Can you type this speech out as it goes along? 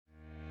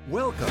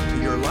Welcome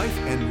to Your Life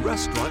and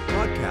Restaurant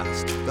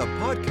Podcast, the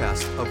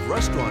podcast of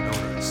restaurant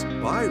owners,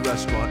 by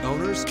restaurant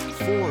owners,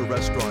 for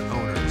restaurant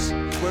owners,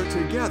 where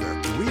together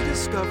we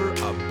discover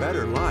a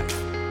better life,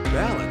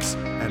 balance,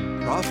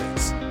 and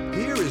profits.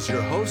 Here is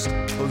your host,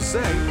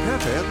 Jose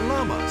Pepe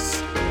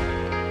Lamas.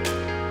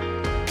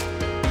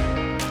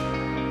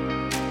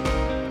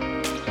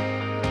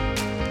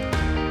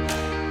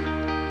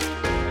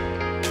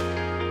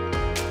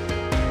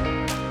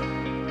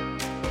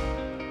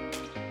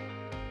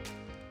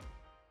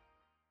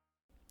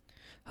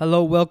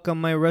 Hello,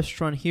 welcome my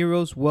restaurant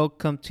heroes.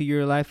 Welcome to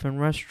Your Life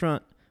and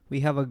Restaurant.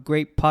 We have a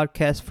great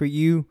podcast for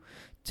you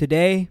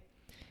today.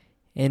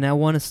 And I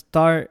want to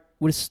start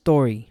with a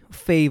story, a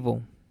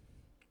fable.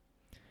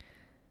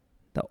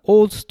 The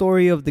old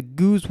story of the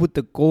goose with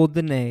the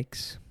golden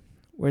eggs,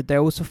 where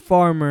there was a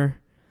farmer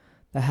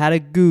that had a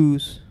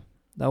goose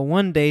that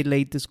one day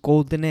laid this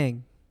golden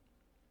egg.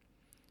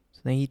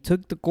 So then he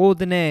took the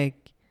golden egg,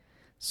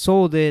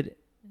 sold it,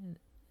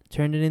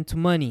 turned it into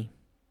money.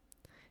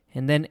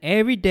 And then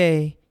every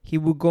day he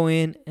would go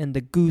in and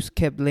the goose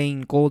kept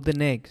laying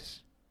golden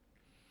eggs.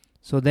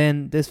 So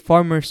then this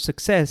farmer's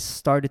success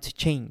started to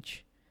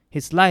change.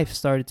 His life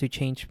started to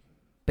change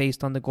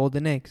based on the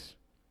golden eggs.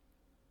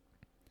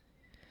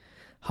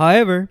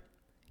 However,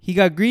 he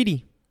got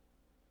greedy.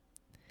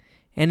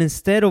 And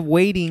instead of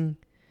waiting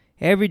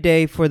every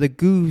day for the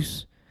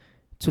goose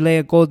to lay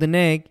a golden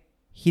egg,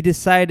 he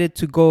decided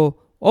to go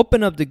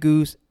open up the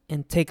goose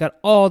and take out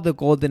all the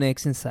golden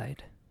eggs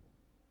inside.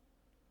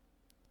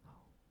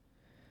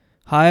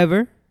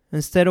 However,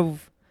 instead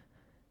of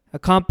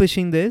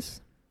accomplishing this,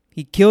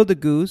 he killed the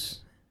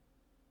goose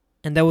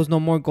and there was no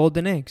more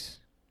golden eggs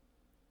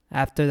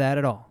after that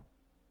at all.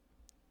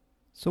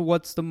 So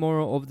what's the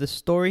moral of the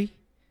story?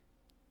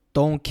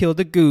 Don't kill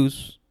the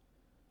goose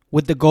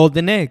with the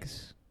golden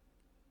eggs.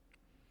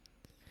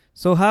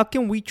 So how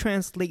can we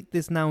translate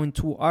this now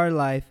into our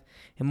life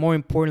and more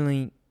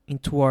importantly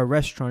into our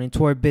restaurant,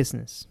 into our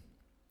business?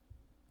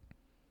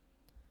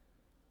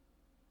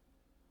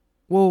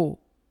 Well,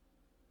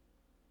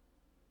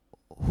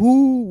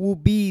 who will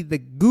be the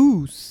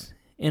goose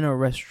in a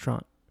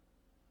restaurant?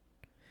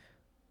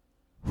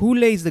 Who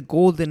lays the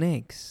golden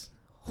eggs?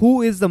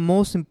 Who is the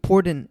most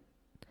important?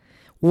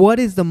 What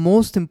is the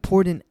most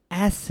important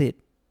asset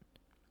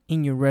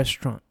in your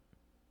restaurant?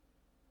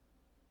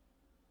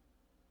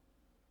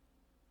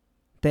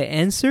 The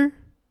answer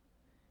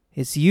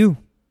is you.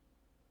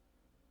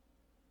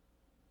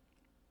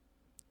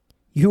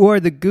 You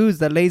are the goose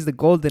that lays the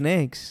golden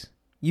eggs.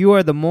 You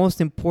are the most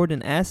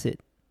important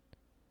asset.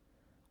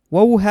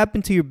 What will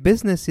happen to your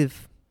business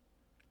if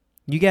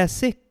you got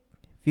sick,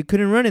 if you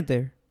couldn't run it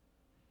there?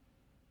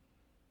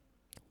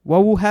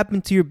 What will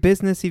happen to your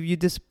business if you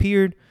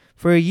disappeared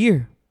for a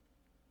year?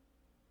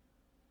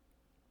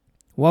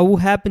 What will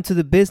happen to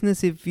the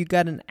business if you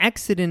got an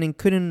accident and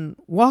couldn't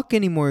walk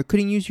anymore,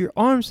 couldn't use your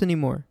arms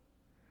anymore?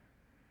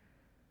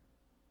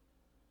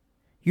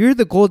 You're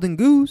the golden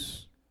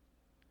goose.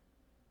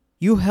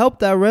 You help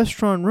that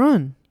restaurant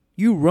run.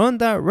 You run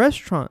that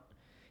restaurant.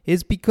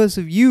 It's because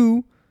of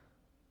you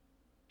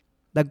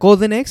that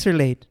golden eggs are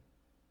laid.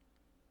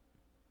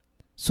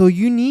 So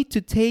you need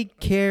to take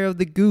care of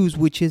the goose,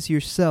 which is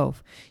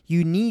yourself.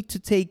 You need to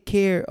take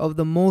care of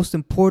the most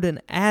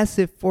important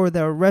asset for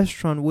the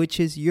restaurant, which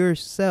is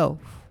yourself.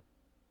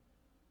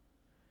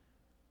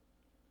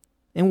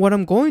 And what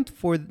I'm trying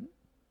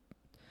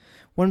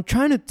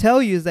to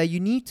tell you is that you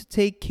need to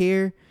take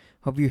care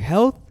of your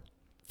health,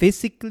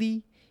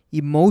 physically,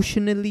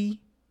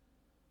 emotionally,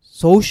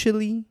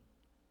 socially,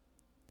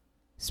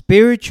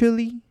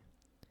 spiritually.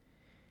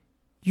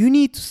 You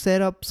need to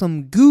set up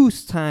some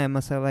goose time,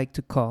 as I like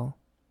to call,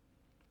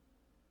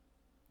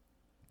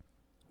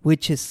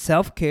 which is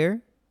self-care,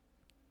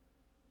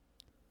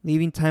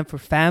 leaving time for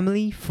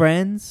family,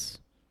 friends,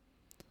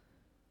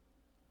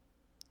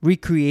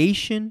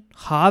 recreation,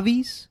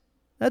 hobbies.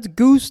 That's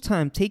goose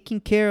time, taking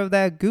care of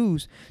that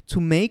goose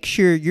to make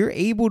sure you're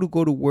able to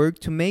go to work,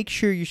 to make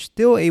sure you're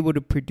still able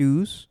to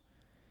produce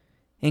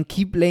and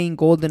keep laying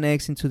golden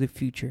eggs into the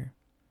future.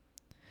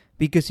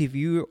 Because if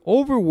you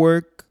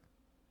overwork,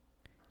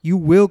 you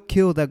will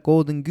kill that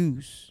golden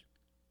goose.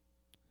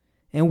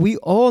 And we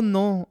all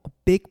know a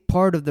big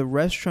part of the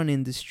restaurant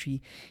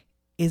industry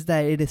is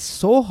that it is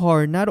so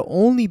hard, not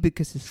only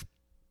because it's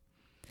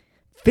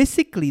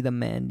physically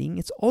demanding,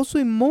 it's also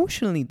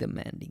emotionally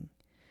demanding.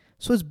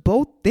 So it's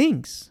both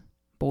things,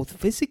 both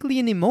physically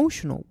and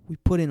emotional. We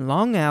put in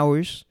long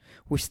hours.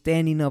 We're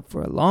standing up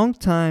for a long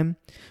time.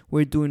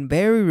 We're doing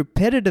very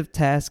repetitive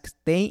tasks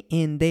day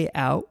in, day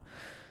out.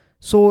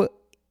 So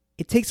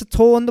it takes a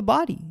toll on the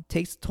body. It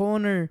takes a toll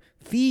on our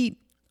feet,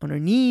 on our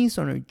knees,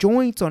 on our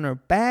joints, on our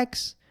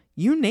backs.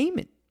 You name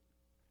it.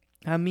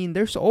 I mean,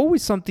 there's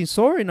always something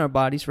sore in our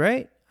bodies,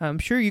 right? I'm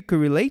sure you could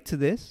relate to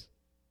this.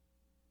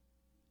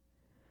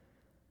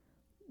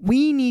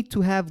 We need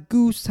to have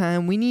goose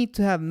time. We need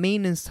to have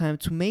maintenance time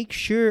to make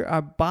sure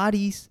our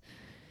bodies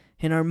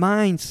and our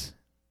minds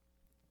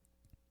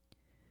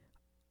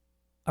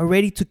are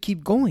ready to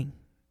keep going.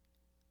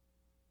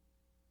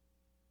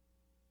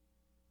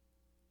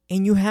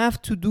 And you have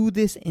to do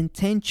this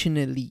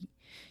intentionally.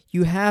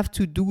 You have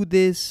to do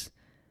this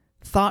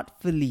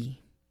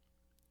thoughtfully.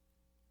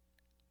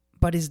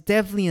 But it's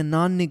definitely a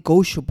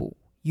non-negotiable.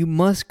 You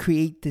must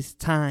create this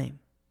time.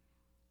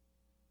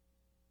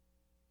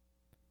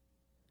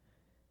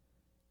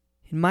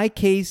 In my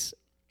case,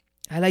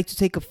 I like to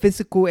take a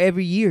physical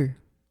every year.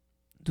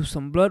 Do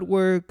some blood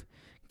work,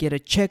 get a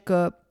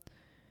checkup,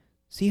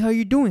 see how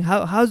you're doing.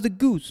 How's the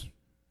goose?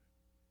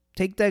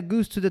 Take that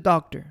goose to the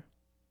doctor.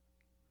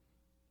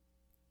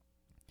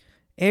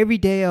 Every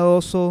day I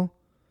also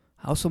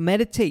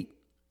meditate.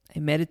 I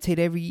meditate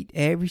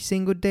every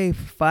single day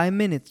for 5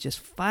 minutes, just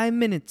 5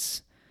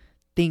 minutes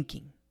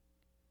thinking.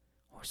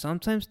 Or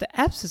sometimes the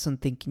absence of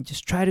thinking,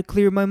 just try to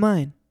clear my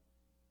mind.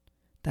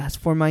 That's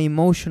for my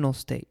emotional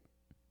state.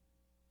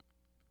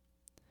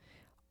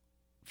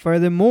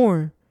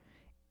 Furthermore,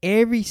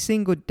 every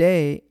single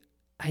day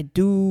I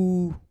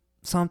do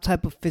some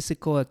type of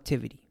physical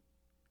activity.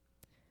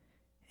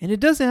 And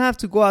it doesn't have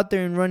to go out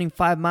there and running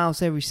 5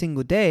 miles every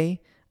single day.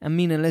 I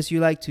mean, unless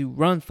you like to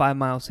run 5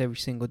 miles every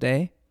single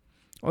day.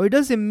 Or it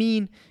doesn't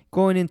mean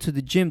going into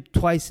the gym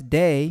twice a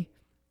day,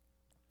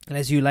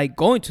 unless you like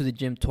going to the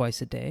gym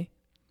twice a day.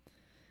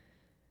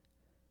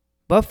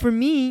 But for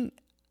me,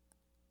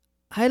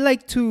 I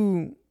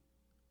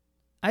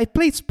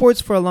played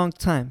sports for a long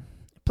time.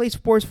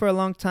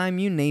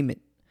 You name it.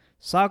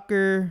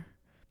 Soccer,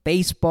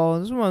 baseball,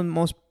 those are one of the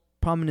most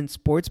prominent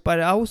sports. But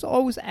I was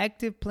always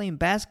active playing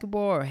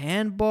basketball or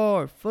handball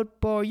or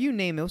football, you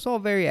name it. It was all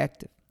very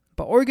active.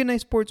 But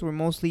organized sports were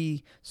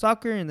mostly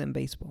soccer and then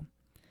baseball.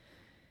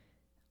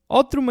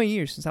 All through my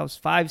years, since I was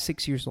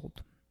 5-6 years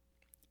old.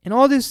 And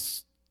all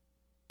this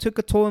took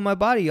a toll on my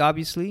body,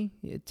 obviously.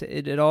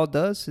 It all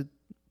does.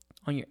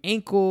 On your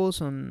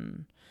ankles,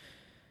 on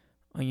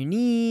your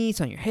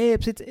knees, on your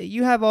hips.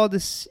 You have all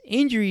these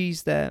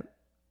injuries that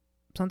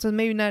sometimes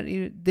maybe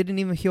didn't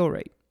even heal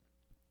right.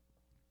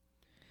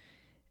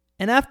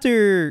 And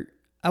after,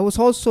 I was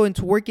also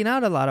into working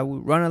out a lot. I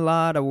would run a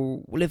lot. I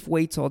would lift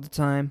weights all the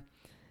time.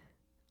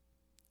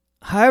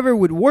 However,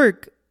 with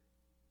work,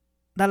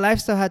 that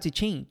lifestyle had to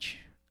change.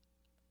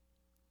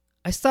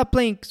 I stopped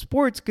playing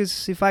sports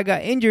because if I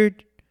got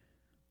injured,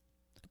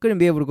 I couldn't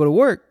be able to go to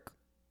work.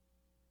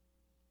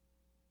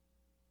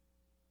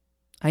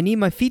 I need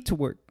my feet to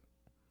work.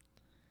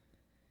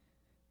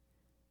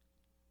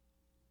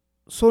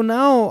 So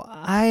now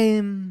I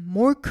am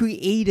more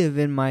creative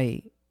in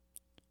my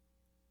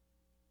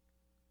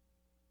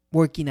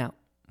working out,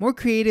 more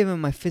creative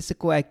in my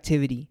physical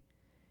activity.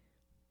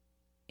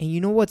 And you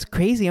know what's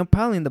crazy? I'm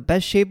probably in the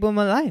best shape of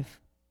my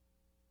life.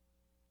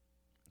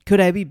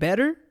 Could I be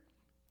better?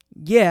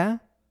 Yeah,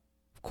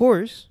 of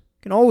course.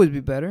 Can always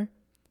be better.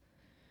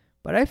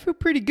 But I feel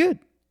pretty good.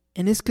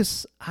 And it's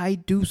because I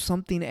do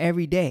something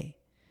every day.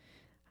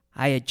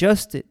 I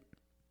adjust it.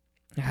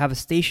 I have a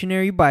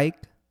stationary bike.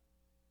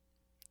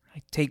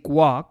 I take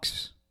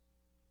walks.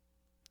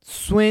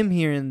 Swim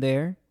here and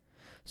there.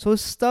 So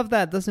it's stuff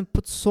that doesn't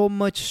put so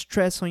much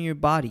stress on your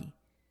body.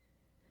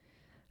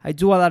 I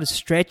do a lot of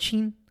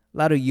stretching, a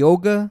lot of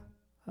yoga,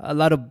 a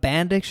lot of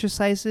band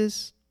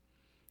exercises.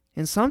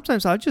 And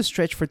sometimes I'll just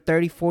stretch for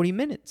 30, 40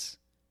 minutes.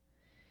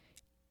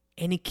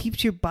 And it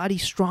keeps your body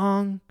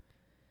strong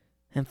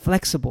and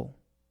flexible.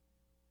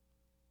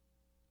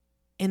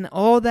 And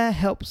all that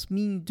helps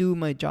me do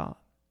my job.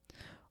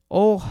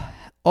 All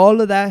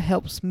of that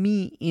helps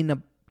me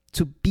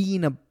to be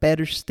in a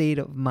better state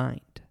of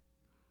mind.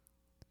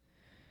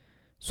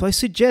 So I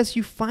suggest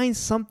you find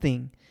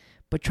something,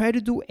 but try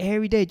to do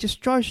every day. Just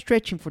start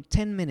stretching for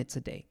 10 minutes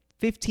a day,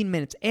 15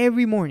 minutes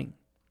every morning.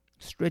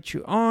 Stretch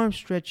your arms,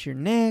 stretch your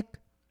neck,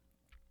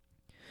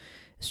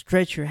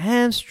 stretch your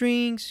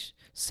hamstrings,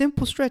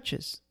 simple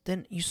stretches.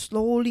 Then you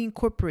slowly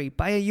incorporate,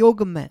 buy a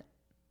yoga mat.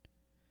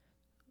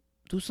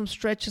 Do some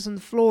stretches on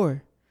the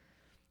floor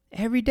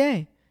every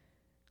day.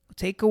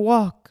 Take a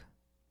walk.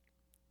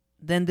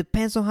 Then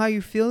depends on how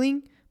you're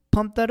feeling,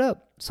 pump that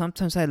up.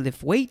 Sometimes I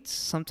lift weights,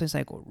 sometimes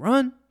I go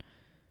run.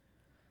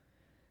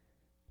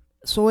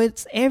 So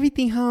it's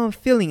everything how I'm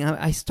feeling.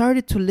 I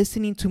started to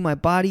listening to my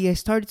body. I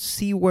started to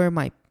see where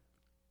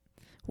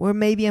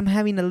maybe I'm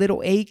having a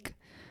little ache.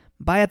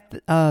 Buy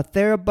a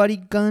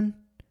TheraBuddy gun.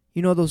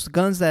 You know those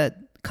guns that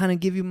kind of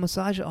give you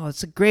massage. Oh,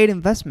 it's a great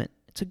investment.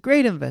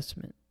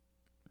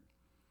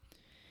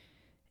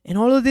 And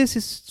all of this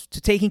is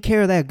to taking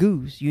care of that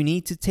goose. You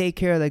need to take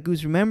care of that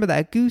goose. Remember,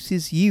 that goose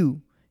is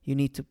you. You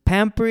need to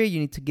pamper it.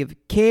 You need to give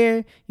it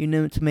care. You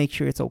need to make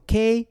sure it's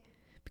okay.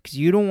 Because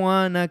you don't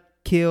want to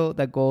kill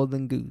the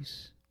golden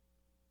goose.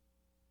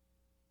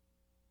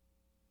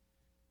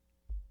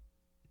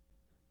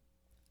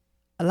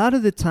 A lot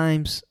of the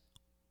times,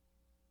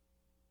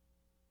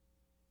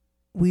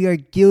 we are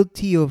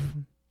guilty of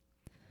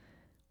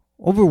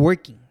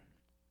overworking.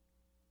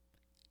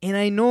 And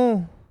I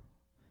know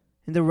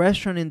in the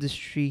restaurant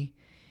industry,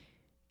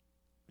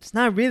 it's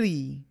not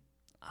really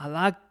a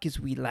lot because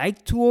we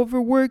like to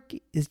overwork.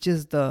 It's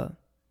just the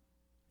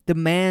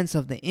demands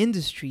of the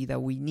industry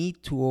that we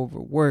need to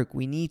overwork.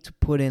 We need to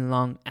put in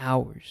long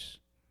hours.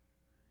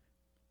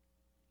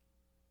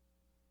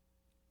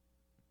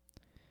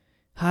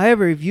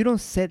 However, if you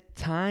don't set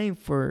time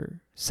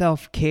for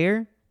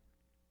self-care,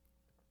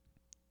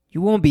 you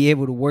won't be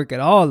able to work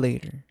at all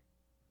later.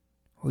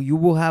 Or you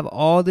will have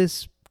all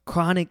this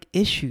chronic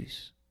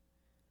issues.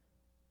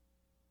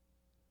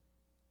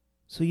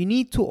 So you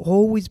need to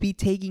always be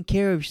taking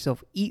care of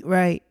yourself. Eat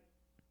right.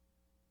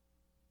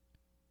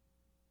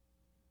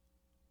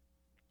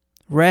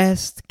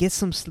 Rest. Get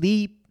some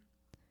sleep.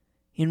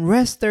 In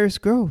rest, there's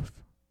growth.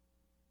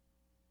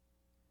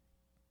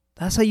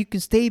 That's how you can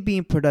stay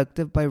being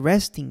productive, by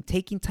resting,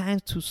 taking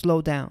time to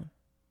slow down.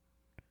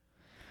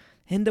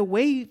 And the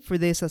way for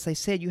this, as I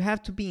said, you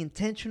have to be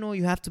intentional.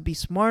 You have to be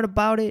smart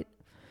about it.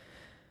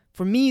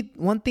 For me,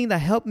 one thing that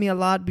helped me a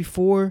lot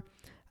before,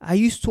 I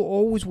used to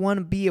always want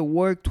to be at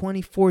work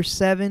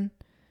 24/7.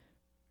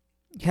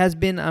 It has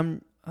been,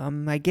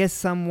 I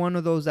guess I'm one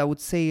of those, I would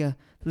say, a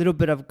little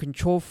bit of a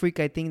control freak.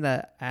 I think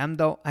that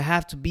I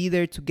have to be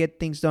there to get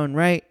things done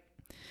right.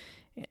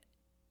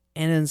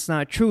 And it's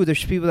not true.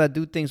 There's people that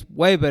do things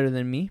way better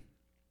than me.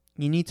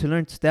 You need to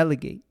learn to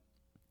delegate.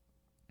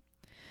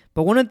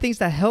 But one of the things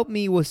that helped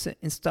me was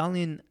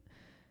installing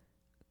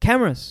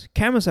cameras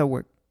at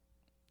work.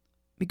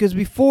 Because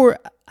before,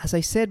 as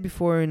I said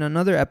before in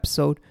another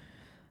episode,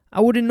 I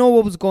wouldn't know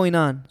what was going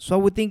on. So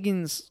I would think,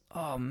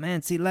 oh man,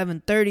 it's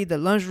 11:30. The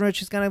lunch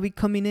rush is going to be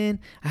coming in.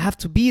 I have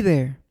to be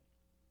there.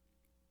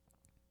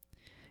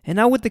 And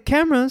now with the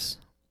cameras,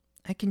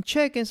 I can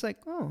check and it's like,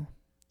 oh,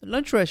 the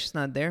lunch rush is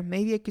not there.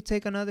 Maybe I could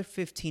take another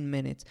 15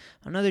 minutes,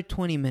 another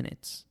 20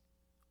 minutes.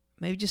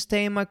 Maybe just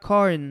stay in my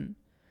car and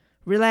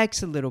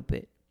relax a little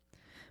bit.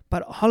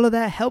 But all of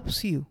that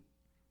helps you.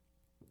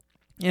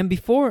 And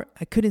before,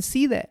 I couldn't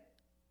see that.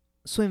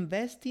 So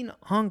investing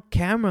on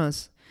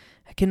cameras,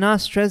 I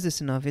cannot stress this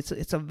enough.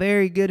 It's a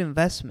very good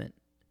investment.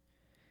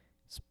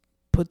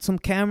 Put some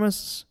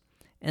cameras.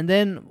 And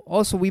then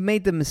also we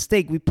made the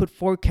mistake. We put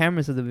 4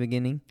 cameras at the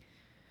beginning.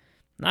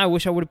 Now I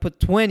wish I would have put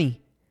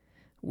 20.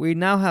 We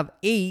now have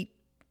 8,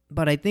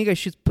 but I think I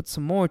should put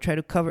some more, try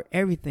to cover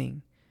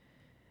everything.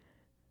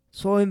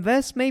 So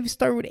maybe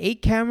start with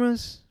 8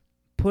 cameras.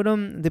 Put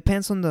them,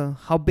 depends on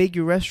how big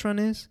your restaurant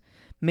is.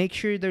 Make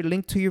sure they're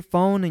linked to your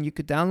phone and you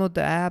could download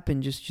the app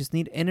and just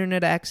need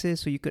internet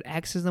access so you could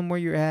access them where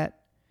you're at.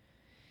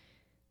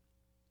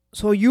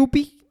 So you'll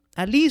be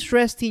at least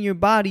resting your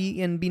body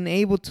and being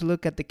able to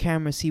look at the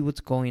camera, see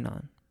what's going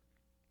on.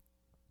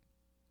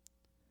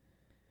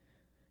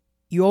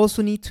 You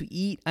also need to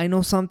eat. I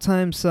know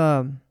sometimes,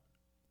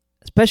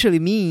 especially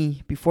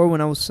me, before when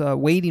I was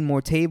waiting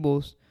more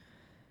tables,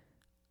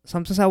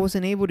 sometimes I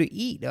wasn't able to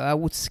eat. I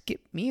would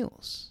skip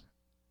meals.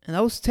 And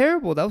that was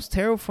terrible. That was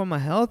terrible for my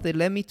health. It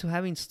led me to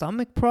having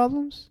stomach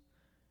problems.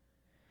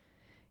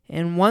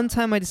 And one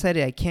time I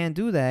decided I can't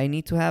do that. I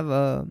need to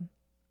have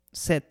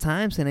set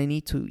times and I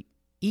need to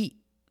eat.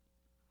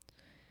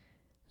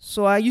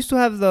 So I used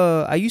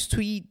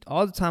to eat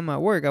all the time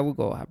at work. I would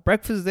go have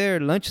breakfast there,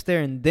 lunch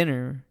there, and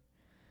dinner.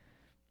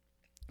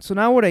 So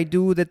now what I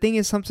do, the thing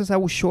is sometimes I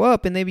would show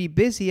up and they'd be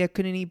busy. I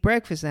couldn't eat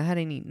breakfast. I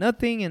hadn't eaten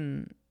nothing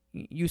and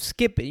you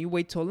skip it. You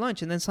wait till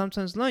lunch and then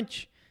sometimes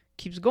lunch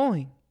keeps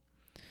going.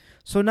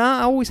 So now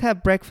I always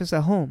have breakfast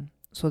at home.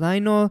 So now I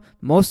know the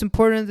most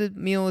important of the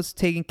meal is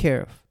taken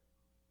care of.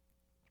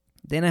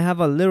 Then I have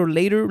a little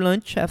later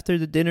lunch after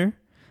the dinner,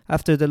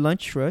 after the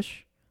lunch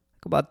rush,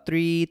 like about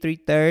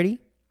 3:30.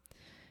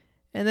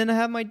 And then I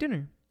have my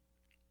dinner,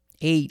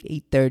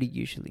 8:30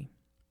 usually.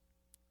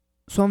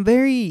 So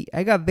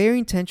I got very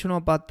intentional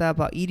about that,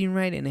 about eating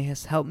right, and it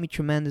has helped me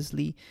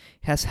tremendously.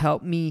 It has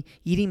helped me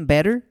eating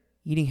better,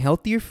 eating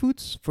healthier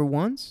foods for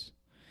once.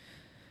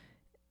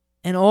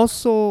 And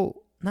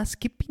also not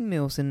skipping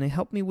meals, and it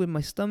helped me with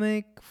my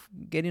stomach,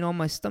 getting all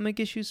my stomach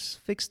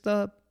issues fixed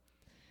up.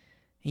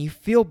 And you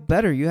feel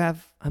better.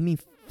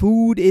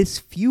 Food is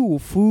fuel.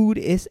 Food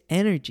is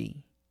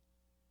energy.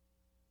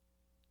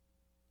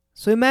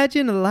 So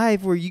imagine a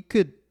life where you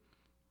could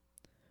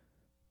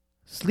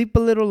sleep a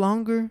little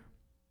longer,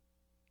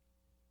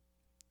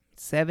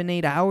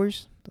 7-8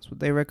 hours. That's what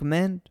they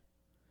recommend.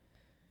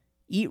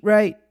 Eat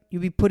right.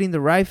 You'll be putting the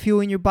right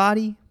fuel in your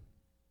body.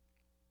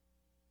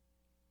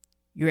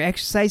 You're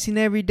exercising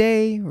every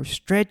day or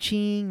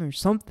stretching or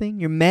something.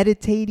 You're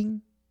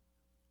meditating.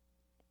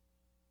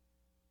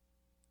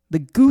 The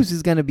goose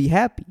is going to be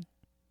happy.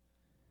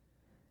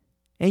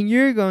 And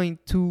you're going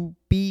to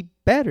be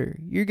better.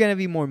 You're going to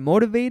be more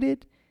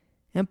motivated.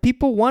 And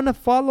people want to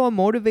follow a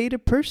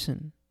motivated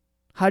person.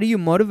 How do you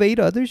motivate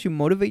others? You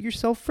motivate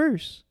yourself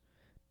first.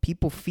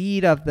 People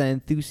feed off the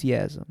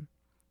enthusiasm.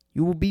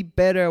 You will be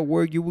better at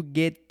work. You will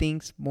get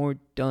things more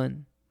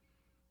done.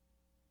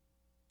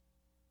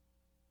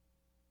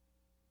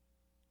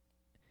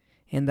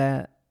 And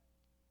that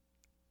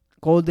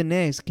golden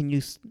eggs, can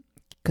you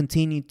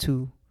continue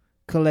to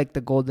collect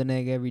the golden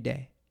egg every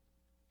day?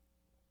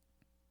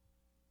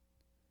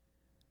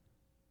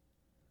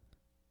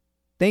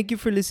 Thank you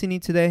for listening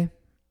today.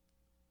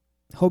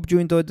 Hope you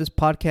enjoyed this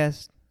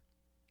podcast.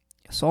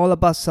 It's all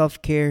about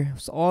self-care.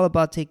 It's all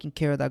about taking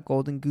care of that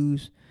golden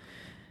goose.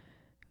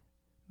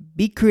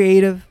 Be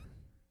creative.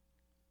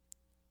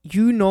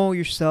 You know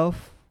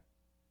yourself.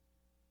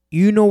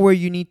 You know where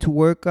you need to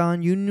work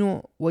on. You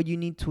know what you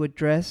need to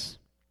address.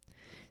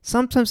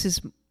 Sometimes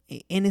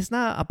it's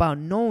not about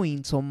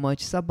knowing so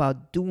much. It's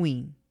about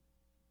doing.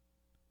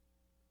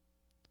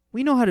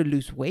 We know how to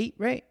lose weight,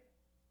 right?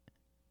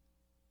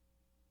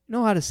 We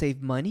know how to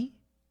save money.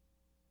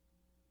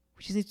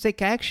 We just need to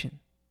take action.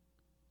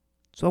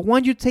 So I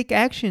want you to take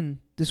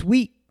action this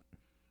week.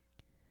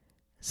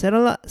 Set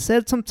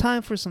some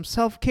time for some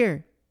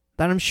self-care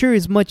that I'm sure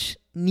is much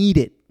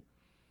needed.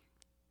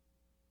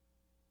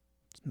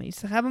 Maybe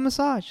have a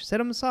massage. Set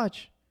a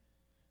massage.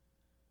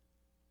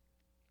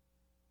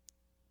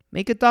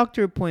 Make a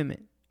doctor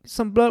appointment. Get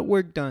some blood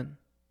work done.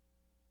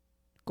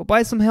 Go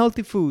buy some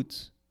healthy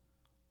foods.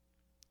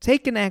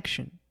 Take an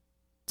action.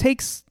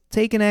 Take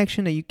an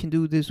action that you can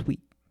do this week.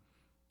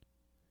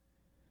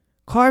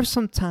 Carve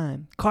some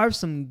time. Carve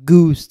some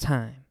goose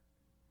time.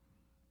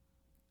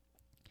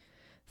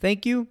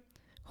 Thank you.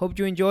 Hope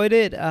you enjoyed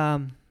it.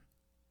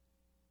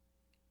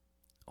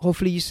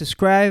 Hopefully you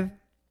subscribe.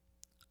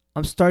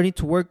 I'm starting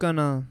to work on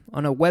a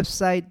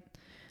website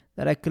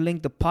that I could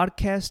link the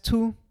podcast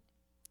to.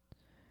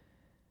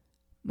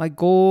 My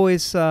goal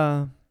is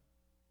have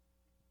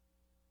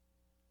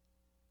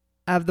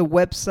the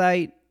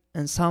website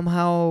and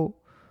somehow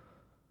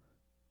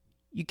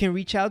you can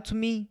reach out to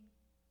me,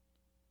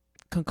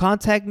 can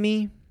contact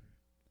me,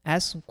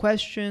 ask some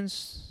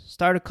questions,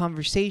 start a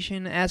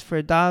conversation, ask for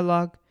a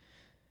dialogue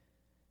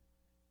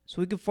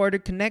so we can further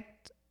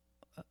connect.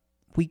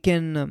 We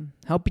can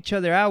help each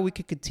other out. We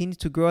can continue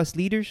to grow as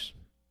leaders.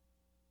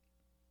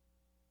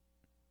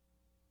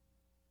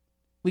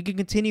 We can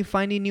continue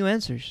finding new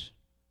answers.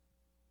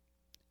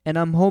 And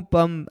I hope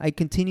I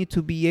continue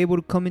to be able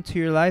to come into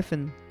your life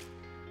and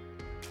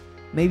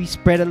maybe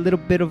spread a little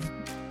bit of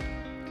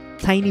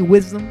tiny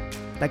wisdom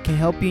that can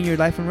help you in your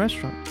life and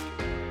restaurant.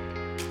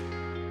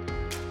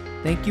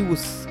 Thank you.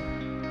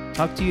 We'll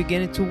talk to you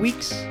again in 2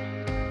 weeks.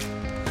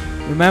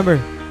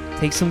 Remember,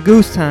 take some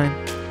goose time.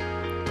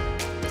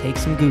 Take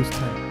some goose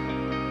time.